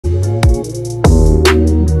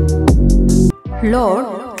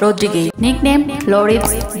Laurysdyva, nicknamed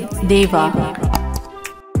Laurysdyva.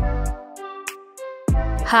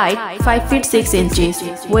 Height 5 feet 6 inches.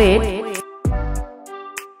 Weight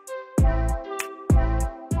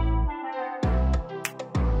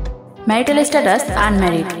marital status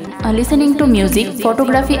unmarried. Listening to music,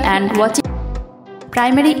 photography and watching.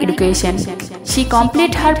 Primary education. She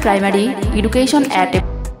completed her primary education at a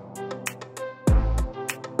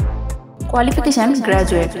qualification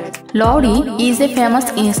graduate. Laurie is a famous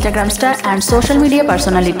Instagram star and social media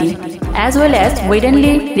personality, as well as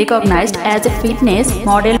widely recognized as a fitness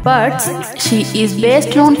model, but she is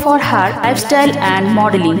best known for her lifestyle and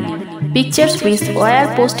modeling. Pictures which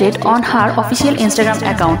were posted on her official Instagram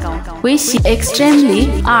account, which she extremely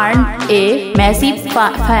earned a massive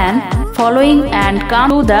fan following and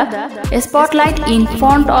come to the spotlight in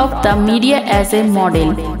front of the media as a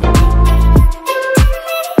model.